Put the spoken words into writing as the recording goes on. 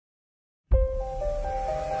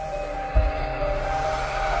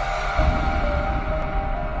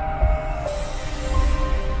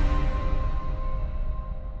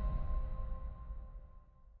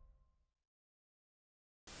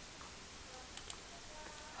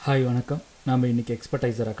Hi வணக்கம். நாம் இன்றைக்கி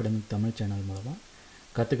எக்ஸ்பர்டைசர் அகாடமி தமிழ் சேனல் மூலமாக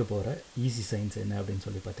கற்றுக்க போகிற ஈஸி சயின்ஸ் என்ன அப்படின்னு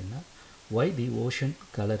சொல்லி பார்த்திங்கன்னா, Y the ocean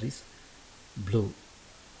colour is blue.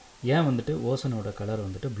 ஏன் ஓஷனோட கலர்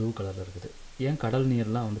ப்ளூ கலரில் இருக்குது, ஏன் கடல்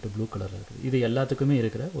நீர்லாம் ப்ளூ கலரில் இருக்குது, இது எல்லாத்துக்குமே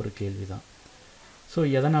இருக்கிற ஒரு கேள்வி தான். ஸோ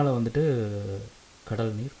எதனால்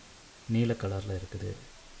கடல் நீர் நீல கலரில் இருக்குது.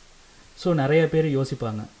 ஸோ நிறைய பேர்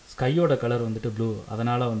யோசிப்பாங்க, ஸ்கையோட கலர் ப்ளூ,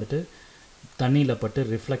 அதனால் தண்ணியில் பட்டு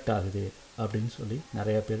ரிஃப்ளெக்ட் ஆகுது அப்படின்னு சொல்லி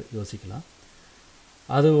நிறைய பேர் யோசிக்கலாம்.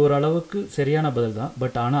 அது ஓரளவுக்கு சரியான பதில் தான்.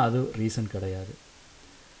 பட் ஆனால் அது ரீசன் கிடையாது.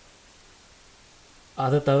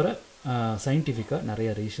 அதை தவிர சயின்டிஃபிக்காக நிறைய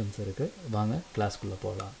ரீசன்ஸ் இருக்குது. வாங்க கிளாஸ்க்குள்ளே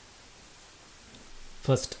போகலாம்.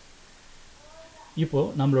 ஃபர்ஸ்ட்,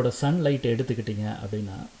 இப்போது நம்மளோட சன்லைட் எடுத்துக்கிட்டிங்க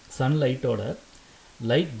அப்படின்னா, சன்லைட்டோட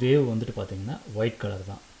லைட் வேவ் பார்த்திங்கன்னா ஒயிட் கலர்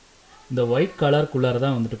தான். இந்த ஒயிட் கலருக்குள்ளார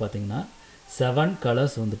தான் பார்த்திங்கன்னா 7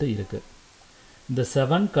 கலர்ஸ் இருக்குது. இந்த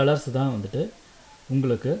 7 கலர்ஸ் தான்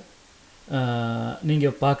உங்களுக்கு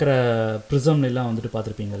நீங்கள் பார்க்குற ப்ரிசம்லாம்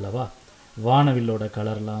பார்த்துருப்பீங்க அல்லவா, வானவில்லோட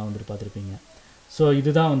கலர்லாம் பார்த்துருப்பீங்க. ஸோ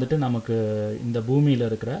இதுதான் நமக்கு இந்த பூமியில்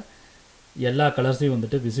இருக்கிற எல்லா கலர்ஸையும்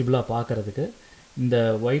விசிபிளாக பார்க்குறதுக்கு இந்த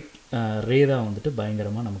ஒயிட் ரே தான்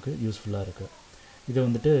பயங்கரமாக நமக்கு யூஸ்ஃபுல்லாக இருக்குது.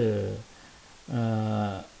 இது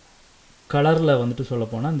கலரில்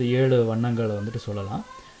சொல்லப்போனால் இந்த 7 வண்ணங்களை சொல்லலாம்.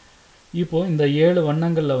 இப்போது இந்த 7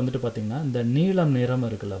 வண்ணங்களில் பார்த்திங்கன்னா இந்த நீலம் நிறம்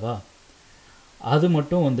இருக்குல்லவா, அது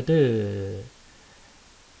மட்டும்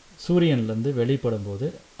சூரியன்லேருந்து வெளிப்படும் போது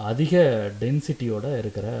அதிக டென்சிட்டியோடு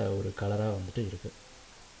இருக்கிற ஒரு கலராக இருக்குது.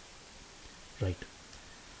 ரைட்.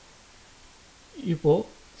 இப்போது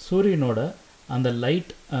சூரியனோட அந்த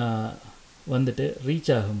லைட்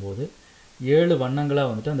ரீச் ஆகும்போது 7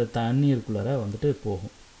 வண்ணங்களாக அந்த தண்ணீருக்குள்ளார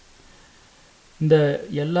போகும். இந்த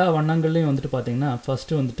எல்லா வண்ணங்கள்லேயும் பார்த்திங்கன்னா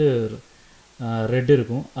ஃபஸ்ட்டு ரெட்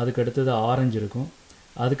இருக்கும், அதுக்கு அடுத்தது ஆரஞ்சு இருக்கும்,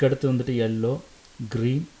 அதுக்கடுத்து yellow,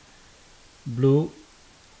 green, blue,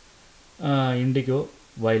 indigo,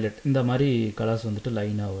 violet, இந்த மாதிரி கலர்ஸ்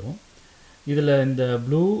லைனாக வரும். இதில் இந்த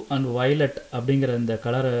ப்ளூ அண்ட் வயலட் அப்படிங்கிற இந்த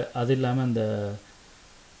கலரை, அது இல்லாமல் இந்த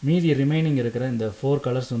மீதி ரிமைனிங் இருக்கிற இந்த 4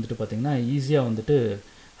 கலர்ஸ் பார்த்திங்கன்னா ஈஸியாக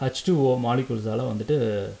H2O மாலிகுல்ஸால்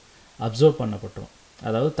அப்சர்வ் பண்ணப்பட்டோம்.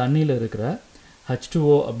 அதாவது தண்ணியில் இருக்கிற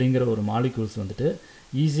H2O அப்படிங்கிற ஒரு மாலிகுல்ஸ்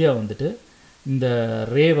ஈஸியாக இந்த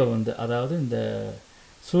ரேவை அதாவது இந்த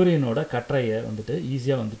சூரியனோட கற்றையை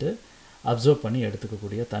ஈஸியாக அப்சர்வ் பண்ணி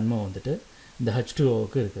எடுத்துக்கக்கூடிய தன்மை இந்த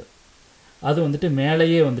H2Oவுக்கு இருக்குது. அது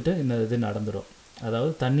மேலேயே இந்த இது நடந்துடும்.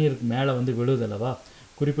 அதாவது தண்ணீருக்கு மேலே விழுதல்லவா,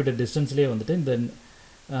 குறிப்பிட்ட டிஸ்டன்ஸ்லேயே இந்த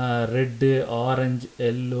red, orange,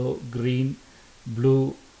 yellow, green, blue,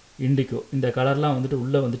 indigo இந்த கலர்லாம்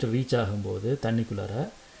உள்ளே ரீச் ஆகும்போது தண்ணிக்குள்ளார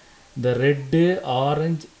இந்த ரெட்டு,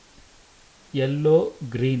 ஆரஞ்சு, எல்லோ,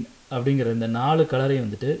 க்ரீன் அப்படிங்கிற இந்த 4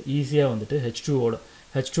 கலரையும் ஈஸியாக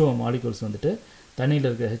H2O மாலிகுல்ஸ் தண்ணியில்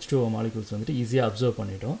இருக்கிற H2O மாலிகுல்ஸ் ஈஸியாக அப்சர்வ்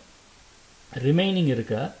பண்ணிட்டோம். ரிமைனிங்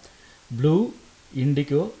இருக்க ப்ளூ,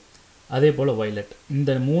 இண்டிகோ, அதே போல் வயலட்,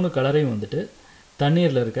 இந்த 3 கலரையும்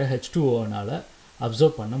தண்ணீரில் இருக்க H2Oனால்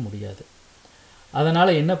அப்சர்வ் பண்ண முடியாது.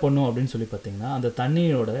 அதனால் என்ன பண்ணும் அப்படின்னு சொல்லி பார்த்திங்கன்னா, அந்த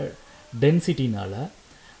தண்ணியோட டென்சிட்டினால்,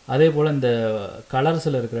 அதே போல் இந்த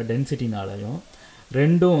கலர்ஸில் இருக்கிற டென்சிட்டினாலையும்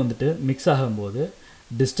ரெண்டும் மிக்ஸ் ஆகும்போது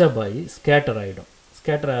டிஸ்டர்ப் ஆகி ஸ்கேட்டர் ஆகிடும்.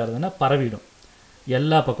 ஸ்கேட்டர் ஆகிறதுனா பரவிடும்.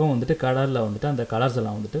 எல்லா பக்கம் கடலில் அந்த கலர்ஸ்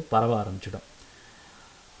எல்லாம் பரவ ஆரம்பிச்சிடும்.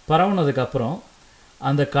 பரவுனதுக்கப்புறம்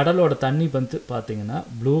அந்த கடலோட தண்ணி பார்த்திங்கன்னா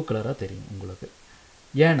ப்ளூ கலராக தெரியும் உங்களுக்கு.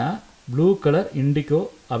 ஏன்னா ப்ளூ கலர், இண்டிகோ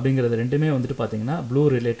அப்படிங்கிறது ரெண்டுமே பார்த்திங்கன்னா ப்ளூ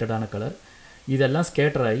ரிலேட்டடான கலர். இதெல்லாம்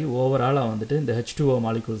ஸ்கேட்டர் ஆகி ஓவராலாக இந்த H2O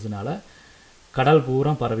மாலிகுல்ஸ்னால் கடல்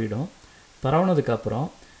பூரா பரவிடும். பரவுனதுக்கப்புறம்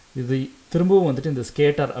இது திரும்பவும் இந்த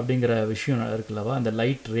ஸ்கேட்டர் அப்படிங்கிற விஷயம் இருக்குல்லவா, அந்த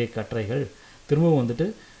லைட் ரே கற்றைகள் திரும்பவும்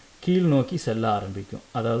கீழ் நோக்கி செல்ல ஆரம்பிக்கும்.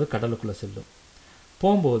 அதாவது கடலுக்குள்ளே செல்லும்.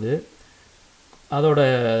 போகும்போது அதோட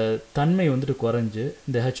தன்மை குறைஞ்சு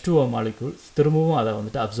இந்த H2O மாலிகுல்ஸ் திரும்பவும் அதை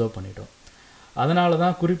அப்சர்வ் பண்ணிட்டோம். அதனால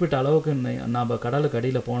தான் குறிப்பிட்ட அளவுக்கு நம்ம கடலுக்கு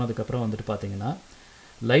அடியில் போனதுக்கப்புறம் பார்த்திங்கன்னா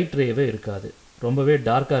லைட் ரேவே இருக்காது. ரொம்பவே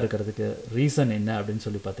டார்க்காக இருக்கிறதுக்கு ரீசன் என்ன அப்படின்னு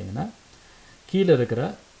சொல்லி பார்த்திங்கன்னா, கீழே இருக்கிற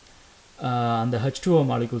அந்த H2O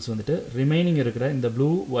மாலிகுல்ஸ் ரிமைனிங் இருக்கிற இந்த ப்ளூ,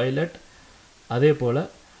 வயலட், அதே போல்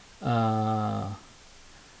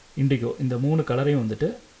இண்டிகோ, இந்த 3 கலரையும்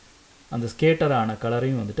அந்த ஸ்கேட்டரான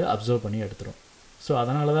கலரையும் அப்சர்வ் பண்ணி எடுத்துரும். ஸோ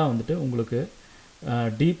அதனால தான் உங்களுக்கு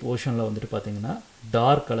டீப் ஓஷனில் பார்த்திங்கன்னா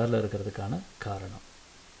டார்க் கலரில் இருக்கிறதுக்கான காரணம்.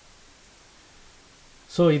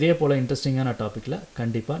 ஸோ இதே போல் இன்ட்ரெஸ்டிங்கான டாப்பிக்கில்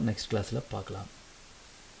கண்டிப்பாக நெக்ஸ்ட் கிளாஸில் பார்க்கலாம்.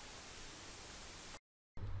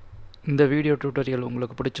 இந்த வீடியோ டியூட்டோரியல்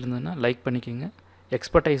உங்களுக்கு பிடிச்சிருந்ததுன்னா லைக் பண்ணிக்கோங்க.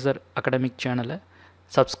 எக்ஸ்பர்டைசர் அகாடமிக் சேனலை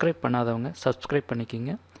சப்ஸ்கிரைப் பண்ணாதவங்க சப்ஸ்கிரைப்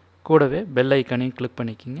பண்ணிக்கோங்க. கூடவே பெல் ஐக்கானையும் கிளிக்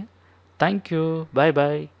பண்ணிக்கோங்க. தேங்க்யூ. பாய்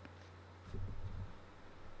பாய்.